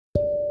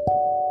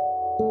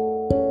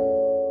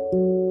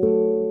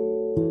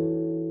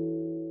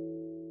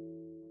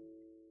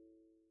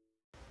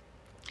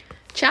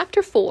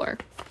4,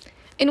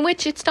 in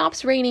which it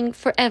stops raining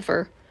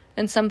forever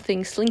and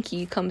something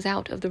slinky comes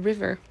out of the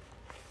river.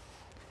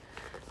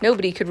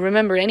 Nobody could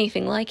remember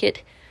anything like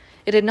it.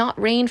 It had not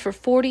rained for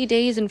 40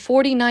 days and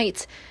 40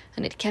 nights,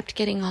 and it kept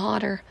getting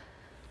hotter.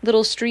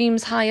 Little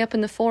streams high up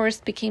in the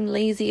forest became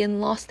lazy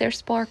and lost their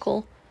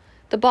sparkle.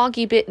 The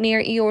boggy bit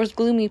near Eeyore's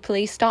gloomy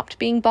place stopped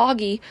being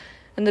boggy,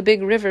 and the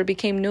big river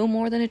became no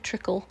more than a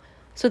trickle,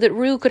 so that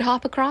Roo could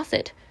hop across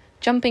it,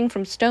 jumping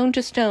from stone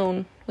to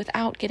stone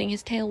without getting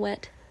his tail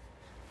wet.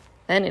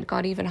 Then it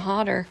got even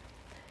hotter.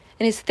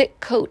 In his thick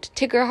coat,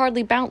 Tigger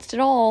hardly bounced at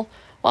all,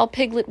 while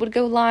Piglet would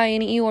go lie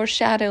in Eeyore's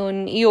shadow,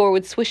 and Eeyore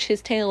would swish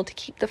his tail to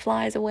keep the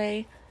flies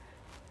away.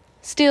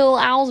 Still,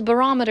 Owl's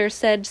barometer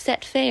said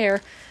set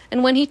fair,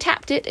 and when he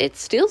tapped it, it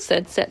still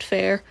said set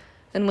fair,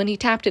 and when he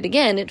tapped it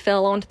again, it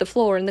fell onto the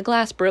floor and the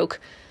glass broke,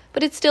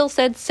 but it still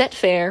said set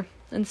fair,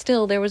 and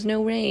still there was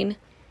no rain.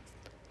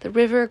 The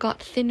river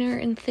got thinner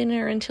and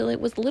thinner until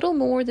it was little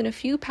more than a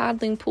few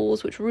paddling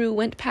pools which Roo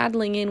went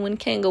paddling in when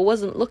Kanga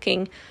wasn't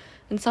looking,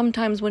 and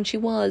sometimes when she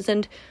was,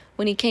 and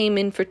when he came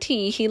in for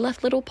tea, he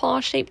left little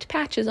paw-shaped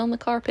patches on the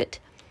carpet.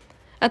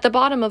 At the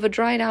bottom of a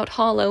dried-out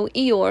hollow,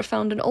 Eeyore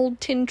found an old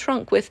tin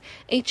trunk with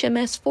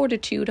HMS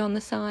Fortitude on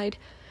the side,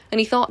 and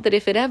he thought that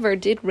if it ever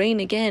did rain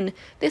again,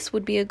 this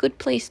would be a good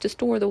place to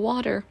store the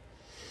water.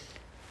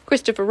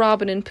 Christopher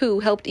Robin and Pooh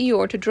helped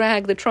Eeyore to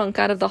drag the trunk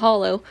out of the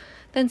hollow,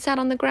 then sat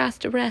on the grass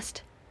to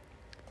rest.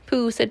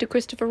 Pooh said to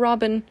Christopher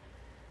Robin,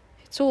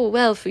 "It's all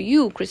well for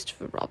you,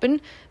 Christopher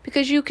Robin,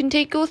 because you can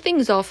take your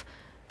things off,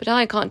 but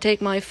I can't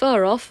take my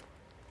fur off."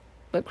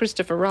 But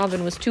Christopher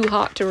Robin was too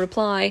hot to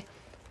reply.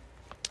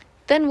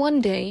 Then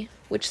one day,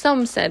 which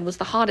some said was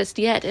the hottest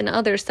yet and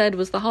others said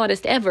was the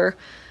hottest ever,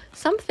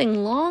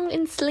 something long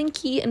and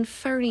slinky and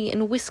furry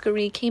and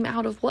whiskery came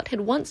out of what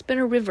had once been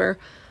a river,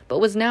 but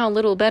was now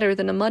little better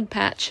than a mud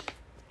patch.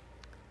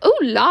 "Oh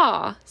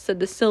la!" said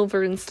the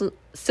silver and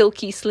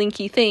silky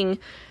slinky thing,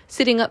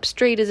 sitting up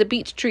straight as a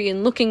beech tree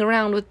and looking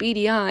around with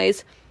beady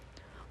eyes.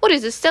 "What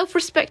is a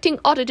self-respecting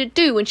otter to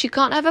do when she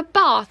can't have a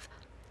bath?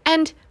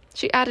 And,"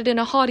 she added in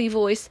a haughty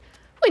voice,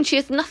 "when she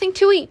has nothing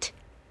to eat?"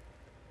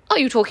 "Are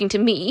you talking to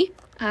me?"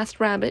 asked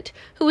Rabbit,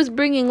 who was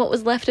bringing what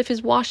was left of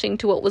his washing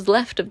to what was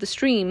left of the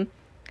stream.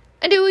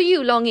 "And who are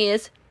you,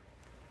 Long-Ears?"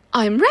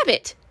 "I'm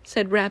Rabbit,"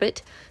 said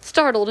Rabbit,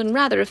 startled and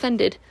rather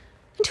offended.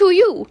 "And who are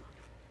you?"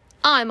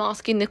 "I'm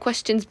asking the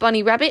questions,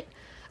 Bunny Rabbit.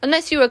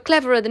 Unless you are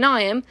cleverer than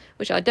I am,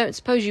 which I don't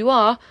suppose you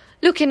are,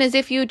 looking as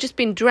if you had just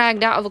been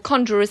dragged out of a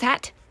conjurer's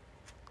hat."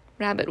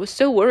 Rabbit was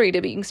so worried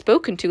at being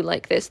spoken to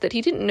like this that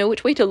he didn't know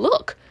which way to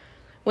look.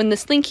 When the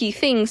slinky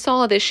thing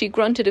saw this, she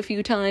grunted a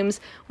few times,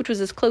 which was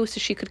as close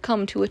as she could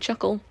come to a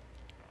chuckle.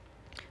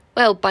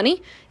 "Well,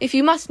 Bunny, if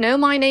you must know,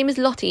 my name is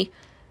Lottie,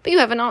 but you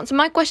haven't answered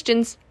my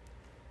questions."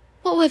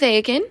 "What were they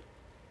again?"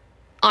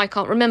 "I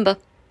can't remember,"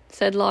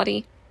 said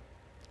Lottie.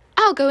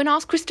 "I'll go and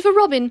ask Christopher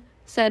Robin,"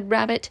 said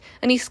Rabbit,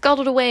 and he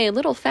scuttled away a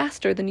little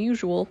faster than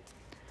usual.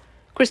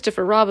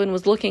 Christopher Robin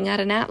was looking at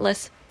an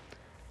atlas.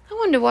 "I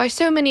wonder why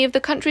so many of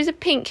the countries are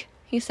pink,"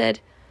 he said.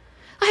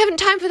 "I haven't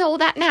time for all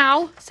that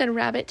now," said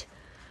Rabbit.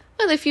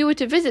 "Well, if you were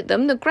to visit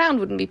them, the ground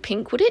wouldn't be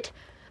pink, would it?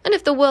 And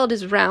if the world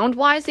is round,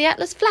 why is the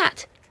atlas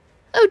flat?"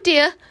 "Oh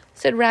dear,"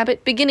 said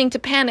Rabbit, beginning to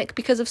panic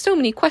because of so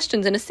many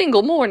questions in a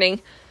single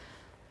morning.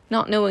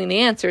 Not knowing the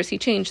answers, he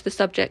changed the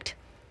subject.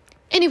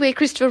 "Anyway,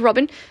 Christopher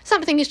Robin,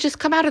 something has just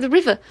come out of the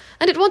river,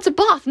 and it wants a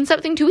bath and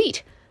something to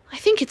eat. I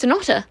think it's an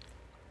otter."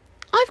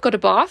 "I've got a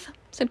bath,"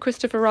 said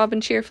Christopher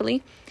Robin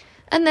cheerfully,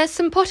 "and there's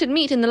some potted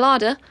meat in the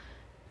larder.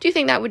 Do you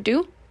think that would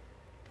do?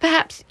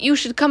 Perhaps you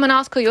should come and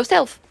ask her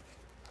yourself."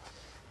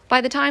 By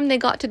the time they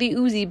got to the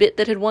oozy bit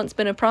that had once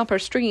been a proper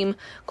stream,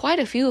 quite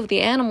a few of the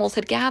animals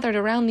had gathered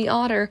around the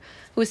otter,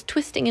 who was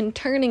twisting and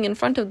turning in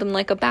front of them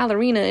like a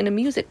ballerina in a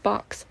music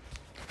box.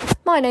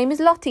 "My name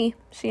is Lottie,"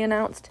 she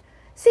announced.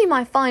 "See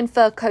my fine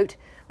fur coat,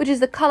 which is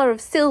the colour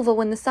of silver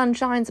when the sun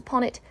shines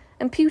upon it,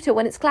 and pewter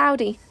when it's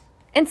cloudy.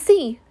 And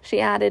see,"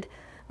 she added,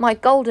 "my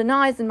golden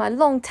eyes and my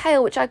long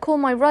tail, which I call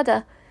my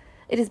rudder.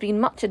 It has been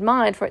much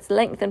admired for its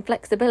length and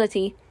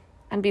flexibility.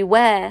 And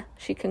beware,"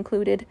 she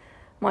concluded,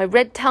 "my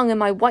red tongue and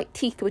my white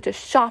teeth, which are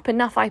sharp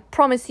enough, I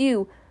promise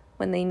you,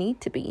 when they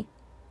need to be."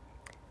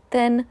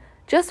 Then,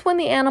 just when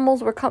the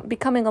animals were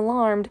becoming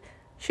alarmed,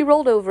 she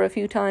rolled over a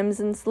few times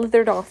and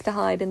slithered off to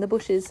hide in the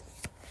bushes.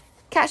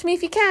 "Catch me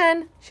if you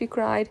can," she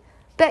cried.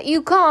 "Bet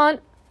you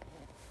can't."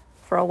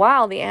 For a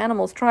while the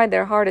animals tried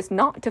their hardest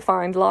not to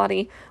find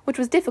Lottie, which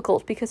was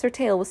difficult because her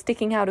tail was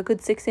sticking out a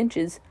good 6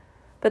 inches.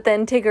 But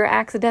then Tigger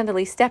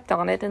accidentally stepped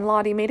on it and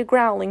Lottie made a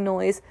growling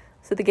noise,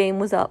 so the game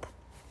was up.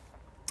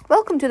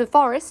 "Welcome to the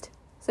forest,"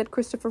 said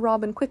Christopher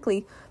Robin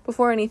quickly,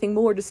 before anything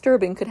more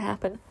disturbing could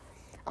happen.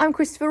 "I'm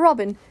Christopher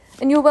Robin,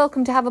 and you're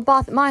welcome to have a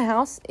bath at my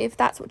house, if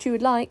that's what you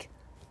would like."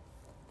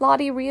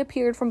 Lottie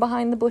reappeared from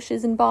behind the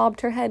bushes and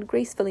bobbed her head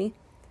gracefully.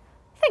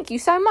 "Thank you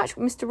so much,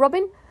 Mr.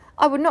 Robin.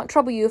 I would not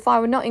trouble you if I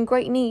were not in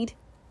great need."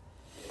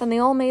 Then they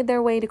all made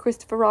their way to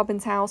Christopher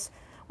Robin's house,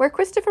 where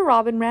Christopher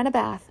Robin ran a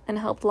bath and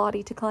helped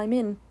Lottie to climb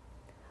in.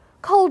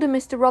 "Colder,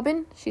 Mr.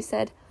 Robin," she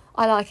said.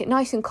 I like it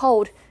nice and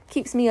cold.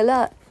 Keeps me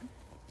alert.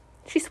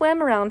 She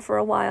swam around for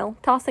a while,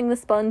 tossing the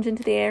sponge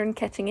into the air and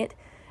catching it,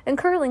 and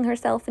curling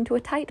herself into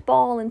a tight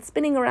ball and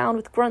spinning around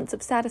with grunts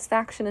of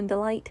satisfaction and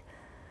delight.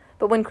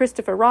 But when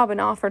Christopher Robin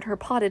offered her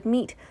potted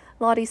meat,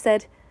 Lottie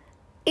said,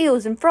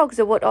 "Eels and frogs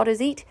are what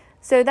otters eat,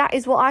 so that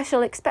is what I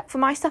shall expect for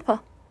my supper."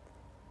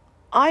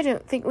 "I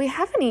don't think we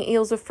have any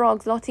eels or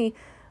frogs, Lottie,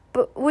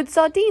 but would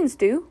sardines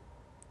do?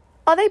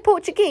 Are they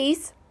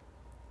Portuguese?"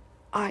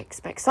 "I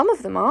expect some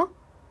of them are."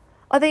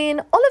 "Are they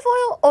in olive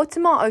oil or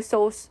tomato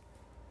sauce?"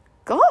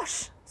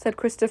 "Gosh," said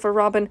Christopher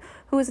Robin,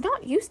 who was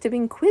not used to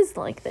being quizzed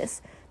like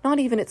this, not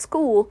even at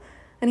school,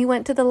 and he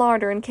went to the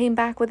larder and came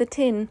back with a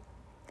tin.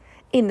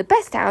 "In the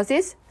best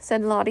houses,"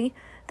 said Lottie,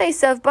 "they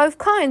serve both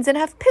kinds and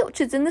have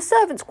pilchards in the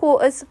servants'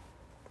 quarters."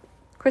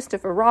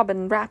 Christopher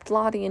Robin wrapped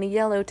Lottie in a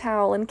yellow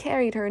towel and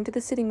carried her into the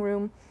sitting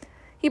room.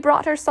 He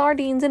brought her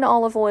sardines and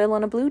olive oil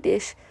on a blue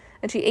dish,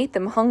 and she ate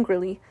them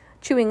hungrily,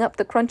 chewing up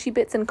the crunchy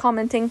bits and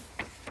commenting,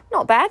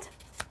 "Not bad."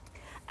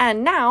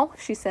 "And now,"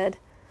 she said,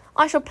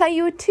 "I shall play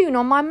you a tune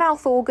on my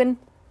mouth organ."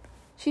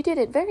 She did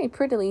it very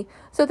prettily,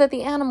 so that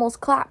the animals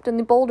clapped and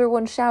the bolder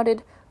ones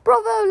shouted,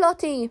 "Bravo,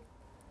 Lottie!"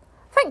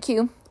 "Thank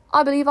you.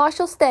 I believe I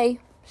shall stay,"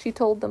 she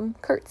told them,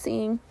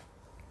 curtsying.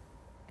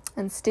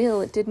 And still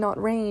it did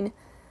not rain.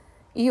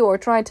 Eeyore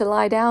tried to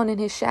lie down in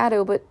his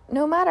shadow, but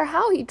no matter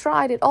how he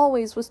tried, it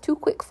always was too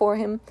quick for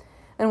him,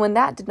 and when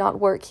that did not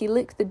work, he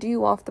licked the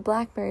dew off the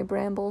blackberry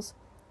brambles.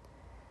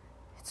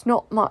 "It's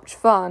not much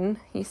fun,"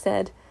 he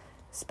said,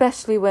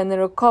 "especially when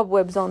there are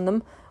cobwebs on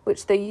them,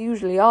 which they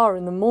usually are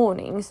in the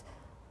mornings,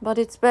 but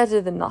it's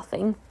better than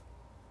nothing."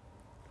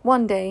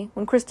 One day,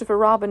 when Christopher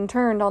Robin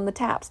turned on the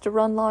taps to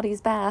run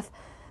Lottie's bath,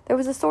 there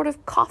was a sort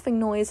of coughing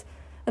noise,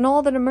 and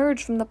all that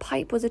emerged from the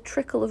pipe was a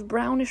trickle of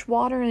brownish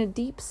water and a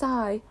deep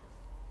sigh.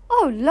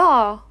 "Oh,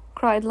 la!"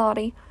 cried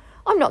Lottie.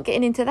 "I'm not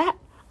getting into that.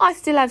 I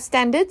still have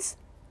standards."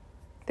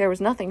 There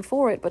was nothing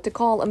for it but to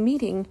call a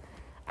meeting.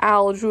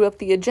 Owl drew up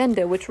the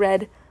agenda, which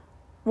read,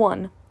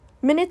 1.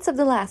 Minutes of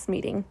the last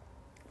meeting.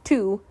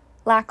 2.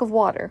 Lack of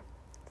water.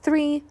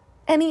 3.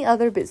 Any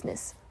other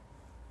business.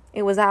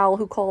 It was Owl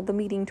who called the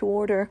meeting to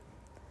order.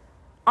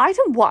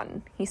 "Item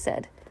 1, he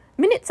said.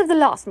 "Minutes of the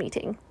last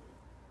meeting."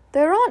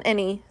 "There aren't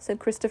any," said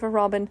Christopher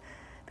Robin,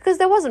 "because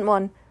there wasn't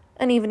one,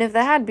 and even if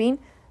there had been,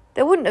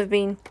 there wouldn't have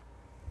been."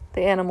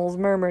 The animals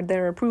murmured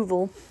their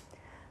approval.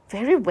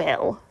 "Very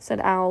well,"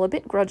 said Owl a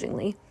bit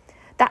grudgingly.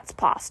 "That's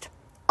passed.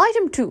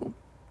 Item 2.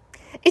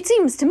 "It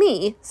seems to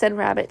me," said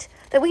Rabbit,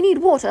 "that we need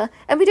water,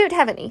 and we don't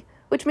have any,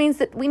 which means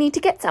that we need to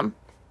get some.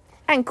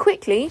 And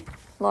quickly,"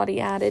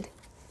 Lottie added.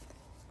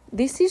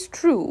 "This is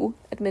true,"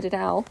 admitted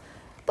Owl,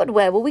 "but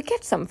where will we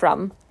get some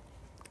from?"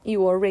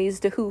 Eeyore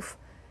raised a hoof.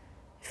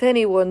 "If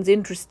anyone's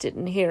interested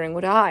in hearing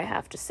what I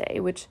have to say,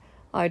 which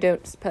I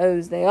don't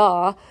suppose they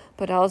are,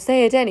 but I'll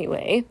say it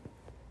anyway.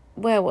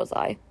 Where was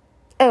I?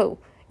 Oh,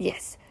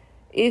 yes.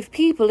 If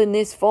people in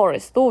this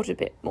forest thought a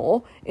bit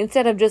more,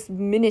 instead of just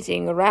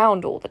minuting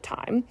around all the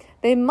time,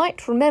 they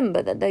might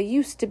remember that there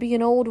used to be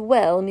an old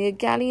well near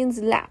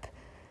Galleon's Lap.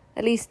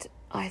 At least,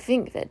 I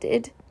think there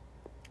did."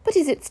 "But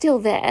is it still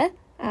there?"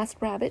 asked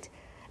Rabbit.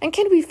 "And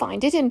can we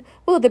find it, and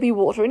will there be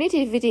water in it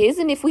if it is,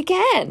 and if we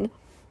can?"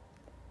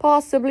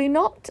 "Possibly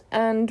not,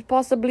 and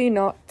possibly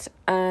not,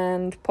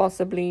 and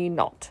possibly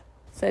not,"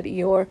 said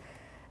Eeyore.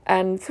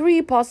 "And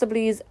 3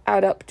 possiblies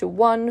add up to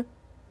 1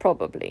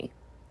 probably."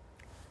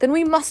 "Then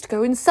we must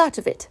go in search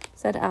of it,"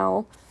 said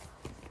Owl.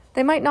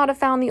 They might not have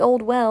found the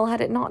old well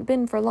had it not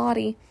been for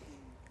Lottie.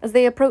 As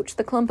they approached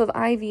the clump of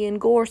ivy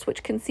and gorse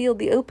which concealed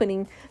the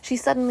opening, she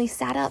suddenly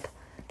sat up,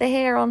 the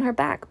hair on her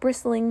back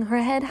bristling,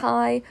 her head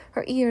high,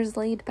 her ears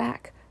laid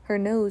back, her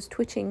nose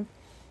twitching.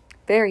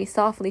 Very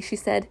softly she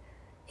said,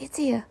 "It's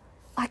here.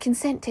 I can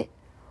scent it.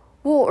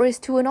 Water is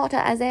to an otter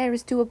as air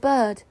is to a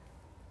bird."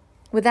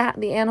 With that,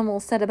 the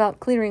animals set about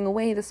clearing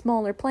away the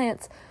smaller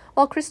plants,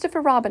 while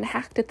Christopher Robin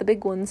hacked at the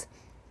big ones.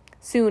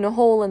 Soon a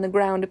hole in the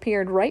ground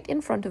appeared right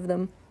in front of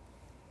them.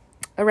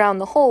 Around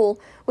the hole,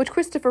 which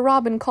Christopher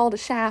Robin called a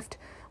shaft,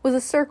 was a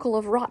circle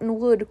of rotten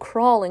wood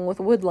crawling with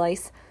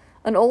woodlice,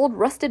 an old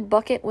rusted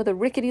bucket with a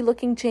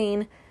rickety-looking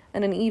chain,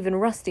 and an even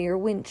rustier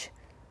winch.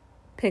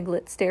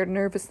 Piglet stared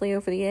nervously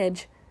over the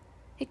edge.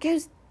 "It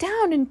goes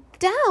down and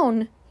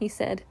down," he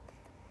said.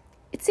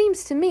 "It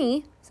seems to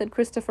me," said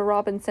Christopher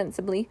Robin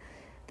sensibly,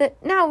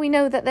 "that now we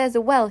know that there's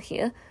a well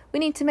here, we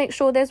need to make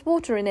sure there's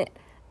water in it,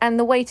 and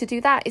the way to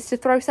do that is to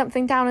throw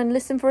something down and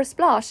listen for a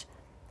splash.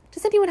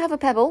 Does anyone have a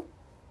pebble?"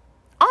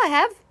 "I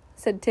have,"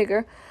 said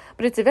Tigger,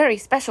 "but it's a very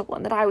special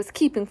one that I was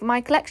keeping for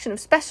my collection of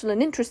special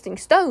and interesting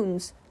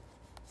stones."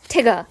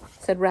 "Tigger,"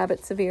 said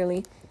Rabbit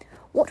severely,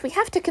 "what we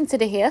have to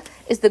consider here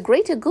is the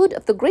greater good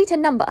of the greater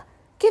number.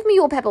 Give me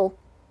your pebble."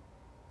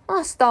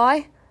 "Must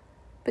I?"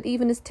 But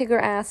even as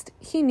Tigger asked,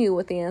 he knew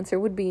what the answer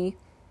would be.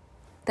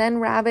 Then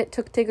Rabbit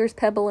took Tigger's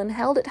pebble and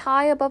held it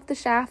high above the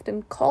shaft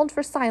and called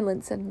for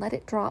silence and let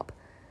it drop.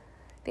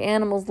 The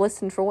animals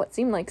listened for what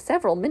seemed like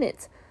several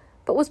minutes,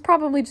 but was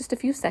probably just a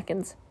few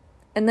seconds,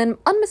 and then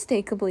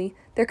unmistakably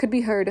there could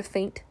be heard a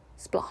faint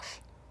splosh.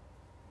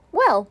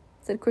 "Well,"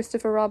 said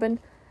Christopher Robin.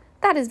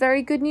 "That is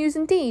very good news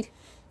indeed."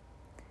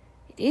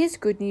 "It is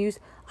good news.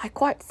 I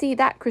quite see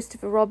that,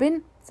 Christopher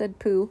Robin," said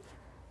Pooh.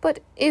 "But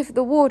if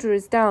the water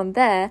is down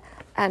there,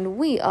 and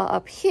we are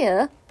up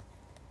here—"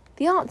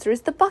 "The answer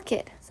is the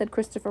bucket," said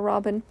Christopher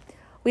Robin.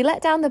 "We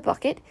let down the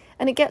bucket,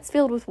 and it gets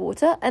filled with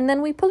water, and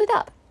then we pull it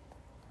up."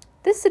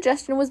 This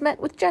suggestion was met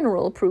with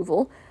general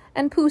approval,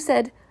 and Pooh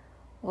said,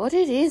 "What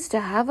it is to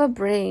have a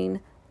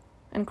brain!"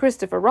 And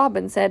Christopher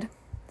Robin said,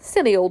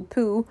 "Silly old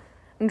Pooh,"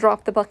 and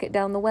dropped the bucket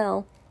down the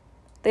well.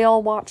 They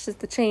all watched as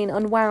the chain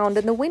unwound,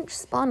 and the winch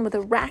spun with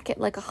a racket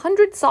like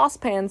 100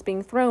 saucepans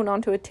being thrown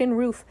onto a tin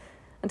roof,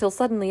 until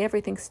suddenly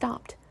everything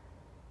stopped.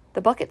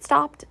 The bucket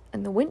stopped,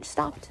 and the winch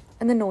stopped,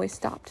 and the noise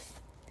stopped.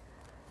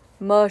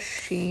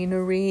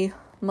 "Machinery,"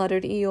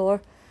 muttered Eeyore.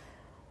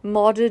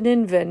 "Modern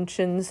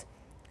inventions.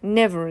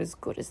 Never as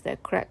good as they're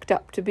cracked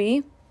up to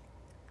be."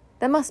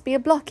 "There must be a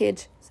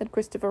blockage," said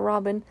Christopher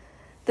Robin.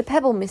 "The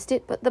pebble missed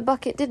it, but the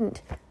bucket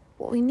didn't.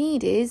 What we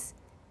need is—"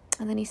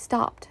 And then he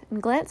stopped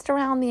and glanced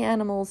around the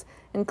animals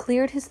and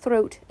cleared his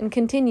throat and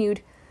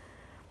continued,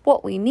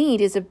 "What we need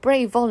is a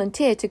brave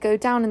volunteer to go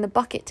down in the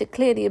bucket to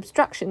clear the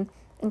obstruction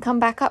and come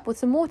back up with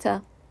some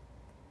water."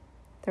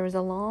 There was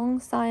a long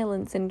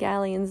silence in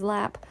Galleon's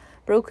lap,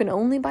 broken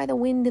only by the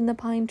wind in the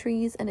pine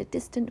trees and a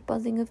distant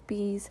buzzing of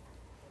bees.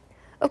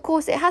 "Of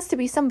course, it has to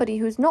be somebody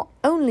who's not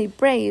only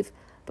brave,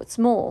 but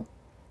small."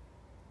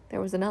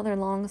 There was another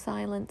long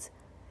silence.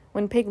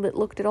 When Piglet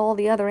looked at all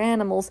the other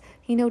animals,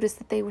 he noticed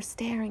that they were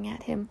staring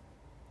at him.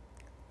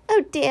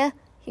 "Oh dear,"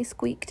 he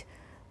squeaked.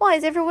 "Why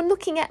is everyone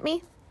looking at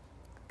me?"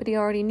 But he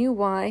already knew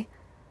why.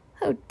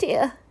 "Oh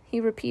dear,"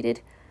 he repeated.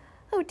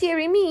 "Oh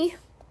dearie me."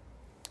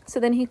 So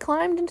then he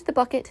climbed into the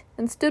bucket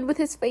and stood with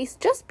his face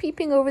just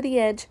peeping over the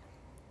edge.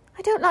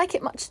 "I don't like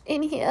it much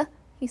in here,"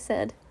 he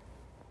said.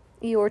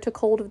 Eeyore took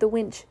hold of the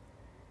winch.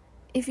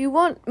 "If you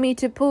want me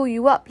to pull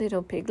you up,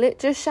 little Piglet,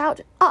 just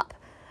shout 'up'.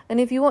 And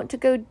if you want to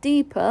go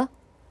deeper—"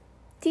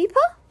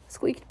 "Deeper?"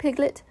 squeaked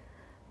Piglet.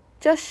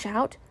 "Just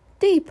shout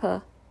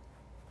 'deeper.'"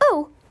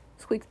 "Oh!"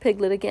 squeaked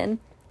Piglet again.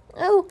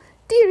 "Oh,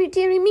 dearie,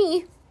 dearie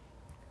me!"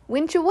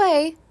 "Winch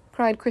away!"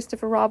 cried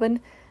Christopher Robin,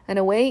 and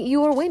away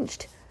Eeyore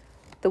winched.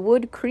 The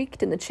wood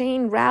creaked and the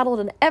chain rattled,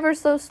 and ever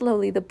so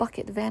slowly the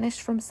bucket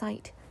vanished from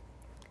sight.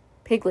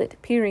 Piglet,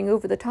 peering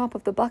over the top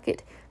of the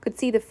bucket, could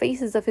see the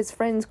faces of his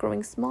friends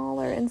growing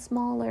smaller and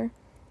smaller.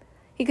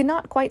 He could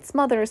not quite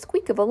smother a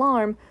squeak of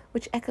alarm,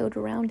 which echoed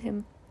around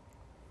him.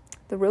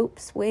 The rope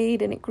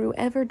swayed, and it grew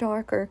ever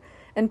darker,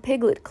 and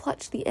Piglet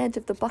clutched the edge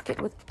of the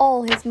bucket with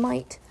all his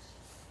might.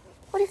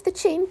 "What if the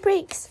chain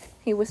breaks?"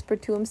 he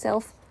whispered to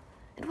himself.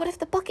 "And what if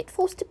the bucket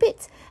falls to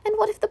bits? And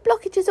what if the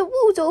blockage is a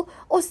woozle,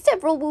 or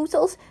several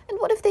woozles? And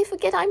what if they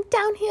forget I'm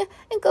down here,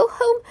 and go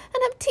home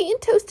and have tea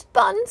and toasted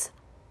buns?"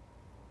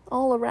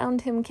 All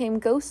around him came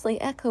ghostly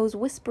echoes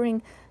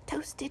whispering,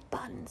 "Toasted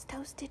buns,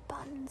 toasted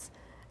buns."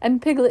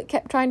 And Piglet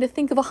kept trying to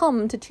think of a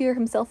hum to cheer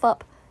himself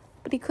up,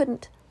 but he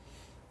couldn't.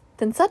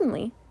 Then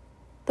suddenly,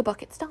 the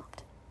bucket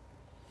stopped.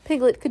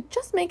 Piglet could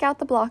just make out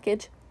the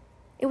blockage.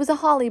 It was a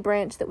holly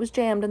branch that was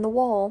jammed in the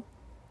wall.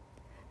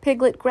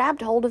 Piglet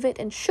grabbed hold of it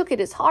and shook it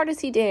as hard as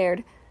he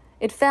dared.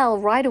 It fell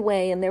right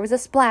away, and there was a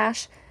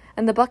splash,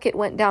 and the bucket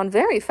went down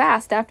very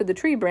fast after the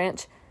tree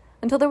branch,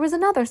 until there was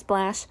another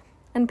splash,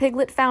 and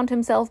Piglet found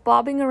himself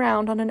bobbing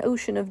around on an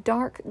ocean of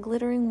dark,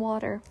 glittering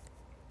water.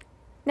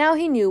 Now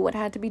he knew what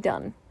had to be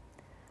done.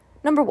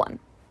 Number 1.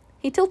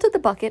 He tilted the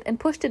bucket and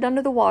pushed it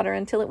under the water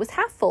until it was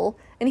half full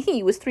and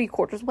he was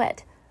 3/4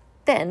 wet.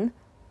 Then,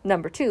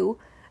 number 2,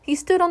 he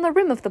stood on the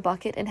rim of the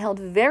bucket and held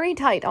very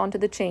tight onto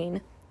the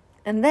chain.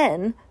 And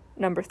then,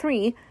 number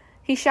 3,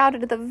 he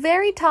shouted at the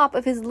very top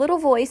of his little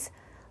voice,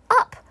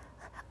 "Up!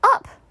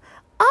 Up!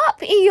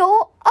 Up,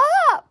 Eeyore!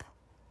 Up!"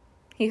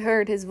 He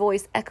heard his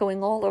voice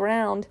echoing all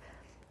around.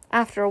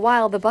 After a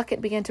while, the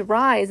bucket began to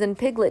rise, and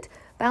Piglet,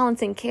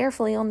 balancing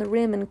carefully on the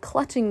rim and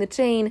clutching the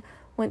chain,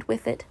 went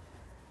with it.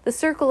 The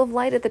circle of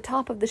light at the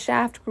top of the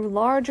shaft grew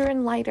larger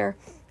and lighter,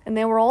 and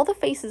there were all the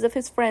faces of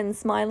his friends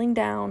smiling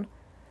down.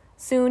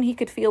 Soon he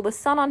could feel the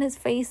sun on his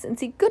face and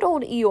see good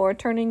old Eeyore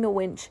turning the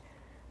winch.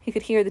 He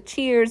could hear the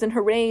cheers and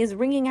hoorays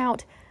ringing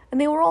out, and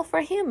they were all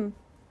for him,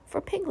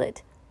 for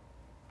Piglet.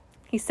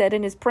 He said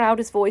in his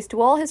proudest voice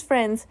to all his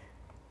friends,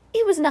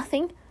 "It was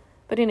nothing,"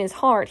 but in his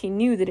heart he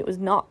knew that it was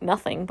not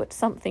nothing, but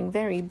something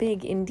very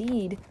big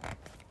indeed.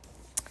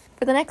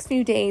 For the next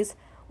few days,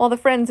 while the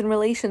friends and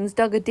relations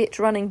dug a ditch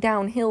running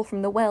downhill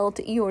from the well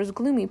to Eeyore's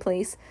gloomy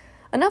place,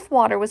 enough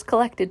water was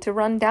collected to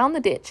run down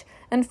the ditch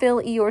and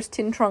fill Eeyore's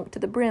tin trunk to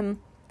the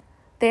brim.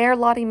 There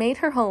Lottie made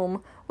her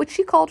home, which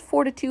she called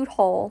Fortitude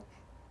Hall.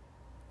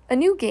 A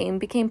new game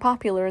became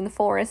popular in the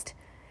forest.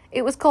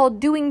 It was called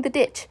Doing the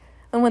Ditch,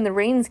 and when the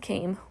rains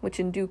came, which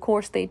in due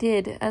course they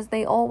did, as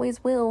they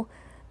always will,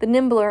 the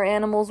nimbler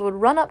animals would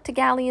run up to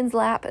Galleon's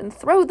lap and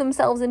throw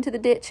themselves into the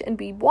ditch and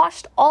be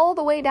washed all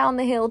the way down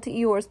the hill to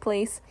Eeyore's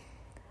place.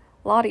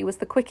 Lottie was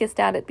the quickest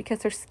at it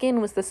because her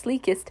skin was the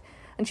sleekest,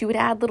 and she would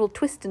add little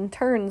twists and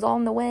turns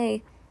on the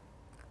way.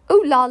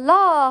 "Oh la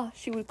la!"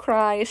 she would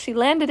cry as she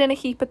landed in a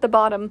heap at the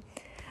bottom.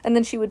 and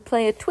then she would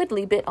play a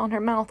twiddly bit on her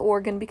mouth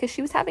organ because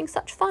she was having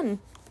such fun.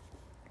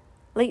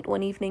 Late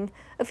one evening,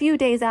 a few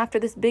days after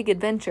this big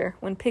adventure,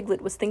 when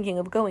Piglet was thinking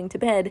of going to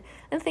bed,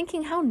 and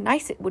thinking how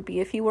nice it would be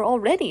if he were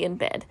already in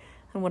bed,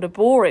 and what a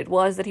bore it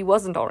was that he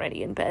wasn't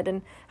already in bed,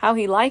 and how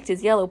he liked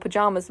his yellow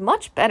pajamas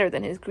much better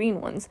than his green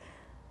ones,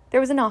 there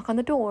was a knock on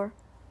the door.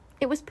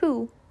 It was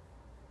Pooh.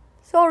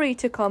 "Sorry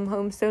to come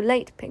home so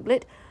late,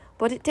 Piglet,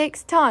 but it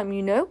takes time,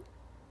 you know."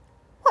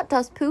 "What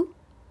does, Pooh?"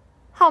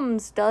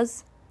 "Hums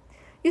does.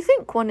 You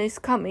think one is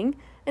coming,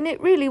 and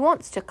it really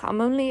wants to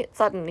come, only it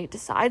suddenly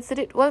decides that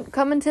it won't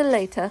come until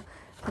later,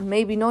 and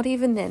maybe not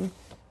even then.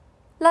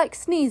 Like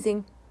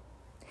sneezing.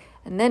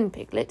 And then,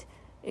 Piglet,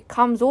 it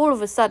comes all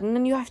of a sudden,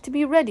 and you have to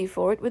be ready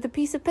for it with a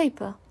piece of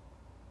paper."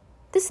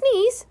 "The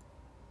sneeze?"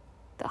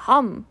 "The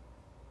hum."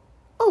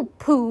 "Oh,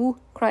 Pooh!"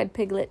 cried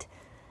Piglet.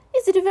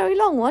 "Is it a very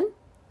long one?"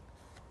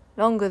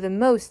 "Longer than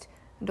most,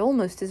 and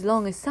almost as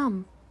long as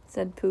some,"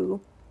 said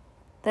Pooh.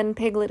 Then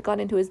Piglet got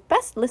into his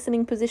best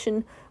listening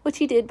position, which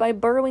he did by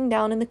burrowing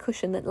down in the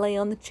cushion that lay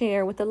on the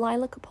chair with the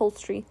lilac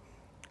upholstery.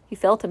 He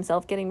felt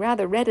himself getting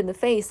rather red in the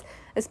face,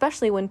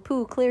 especially when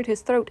Pooh cleared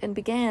his throat and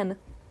began.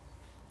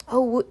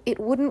 "Oh, it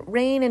wouldn't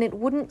rain and it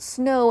wouldn't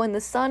snow, and the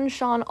sun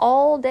shone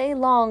all day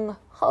long.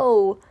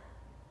 Ho!"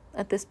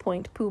 At this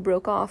point, Pooh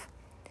broke off.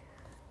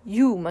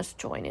 "You must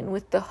join in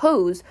with the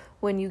hoes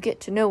when you get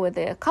to know where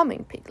they are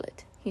coming,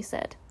 Piglet," he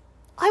said.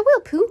 "I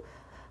will, Pooh.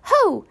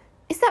 Ho!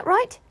 Is that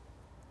right?"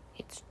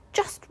 "It's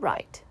just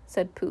right,"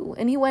 said Pooh,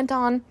 and he went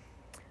on.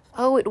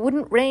 "Oh, it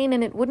wouldn't rain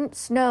and it wouldn't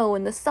snow,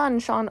 and the sun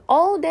shone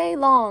all day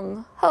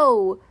long.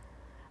 Ho!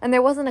 And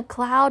there wasn't a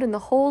cloud in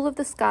the whole of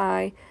the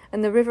sky,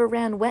 and the river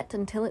ran wet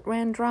until it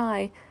ran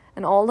dry,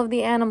 and all of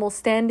the animals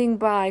standing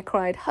by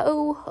cried,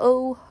 Ho,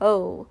 ho,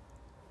 ho."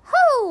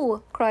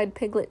 "Ho!" cried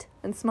Piglet,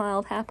 and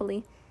smiled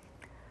happily.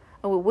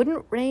 "Oh, it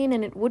wouldn't rain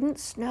and it wouldn't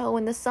snow,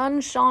 and the sun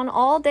shone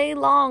all day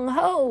long.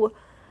 Ho!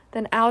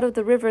 Then out of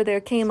the river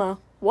there came a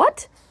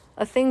what?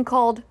 A thing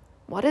called,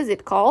 what is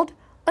it called?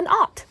 An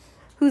otter,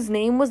 whose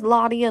name was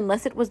Lottie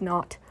unless it was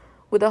not,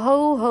 with a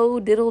ho, ho,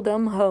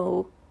 diddle-dum,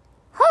 ho."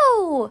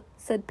 "Ho!"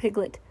 said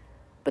Piglet,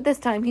 but this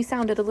time he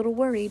sounded a little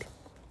worried.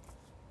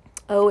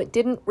 "Oh, it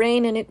didn't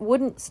rain and it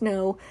wouldn't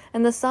snow,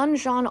 and the sun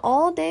shone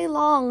all day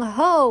long.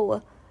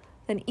 Ho!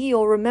 Then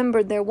Eeyore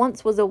remembered there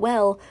once was a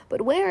well,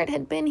 but where it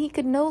had been he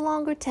could no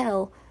longer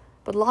tell.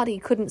 But Lottie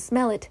couldn't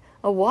smell it,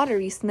 a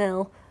watery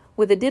smell,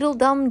 with a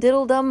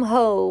diddle-dum,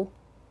 ho."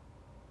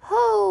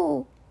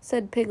 "Ho!"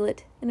 said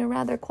Piglet, in a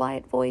rather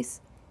quiet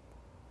voice.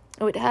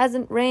 "Oh, it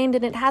hasn't rained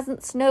and it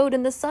hasn't snowed,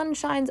 and the sun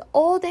shines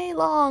all day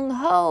long.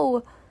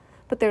 Ho!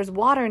 But there's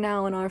water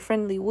now in our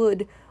friendly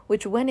wood,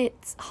 which when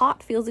it's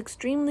hot feels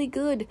extremely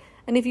good,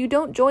 and if you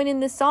don't join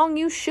in this song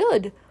you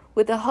should,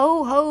 with a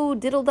ho, ho,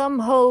 diddle-dum,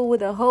 ho,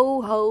 with a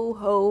ho, ho,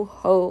 ho,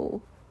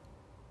 ho."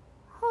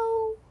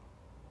 "Ho!"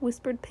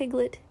 whispered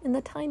Piglet in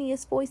the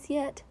tiniest voice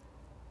yet.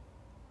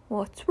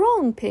 "What's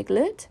wrong,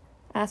 Piglet?"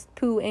 asked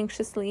Pooh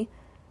anxiously.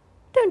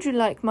 "Don't you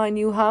like my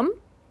new hum?"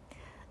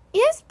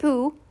 "Yes,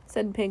 Pooh,"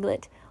 said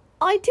Piglet.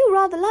 "I do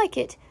rather like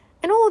it,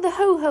 and all the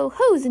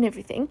ho-ho-hos and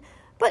everything,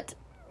 but...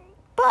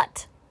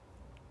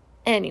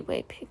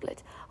 Anyway,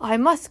 Piglet, I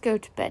must go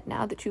to bed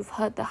now that you've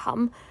heard the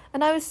hum,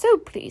 and I was so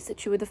pleased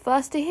that you were the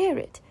first to hear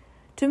it.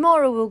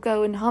 Tomorrow we'll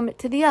go and hum it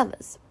to the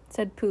others,"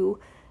 said Pooh,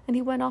 and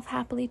he went off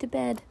happily to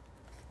bed.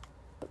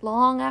 But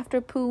long after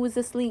Pooh was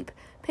asleep,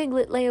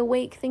 Piglet lay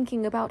awake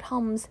thinking about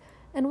hums,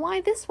 and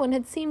why this one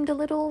had seemed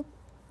the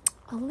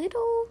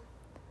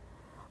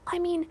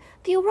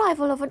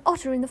arrival of an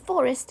otter in the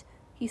forest,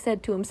 he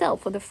said to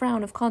himself with a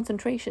frown of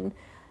concentration,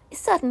 is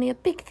certainly a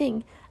big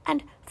thing,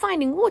 and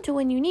finding water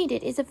when you need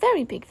it is a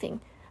very big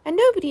thing, and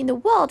nobody in the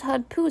world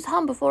heard Pooh's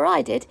hum before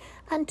I did,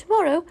 and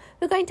tomorrow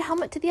we're going to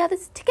hum it to the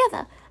others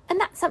together, and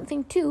that's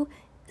something too.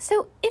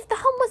 So if the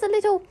hum was a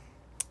little,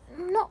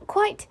 not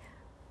quite,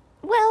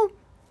 well,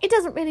 it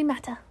doesn't really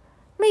matter.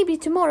 Maybe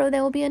tomorrow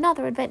there will be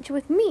another adventure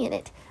with me in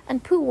it,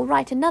 and Pooh will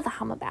write another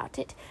hum about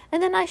it,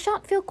 and then I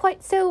shan't feel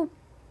quite so...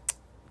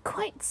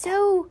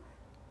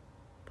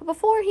 But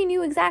before he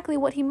knew exactly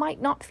what he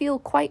might not feel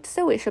quite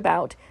so-ish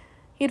about,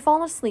 he had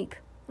fallen asleep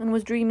and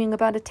was dreaming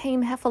about a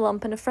tame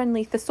heffalump and a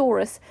friendly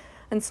thesaurus,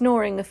 and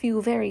snoring a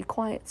few very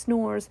quiet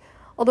snores,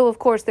 although of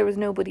course there was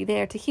nobody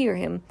there to hear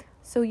him,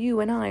 so you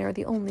and I are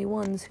the only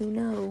ones who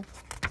know.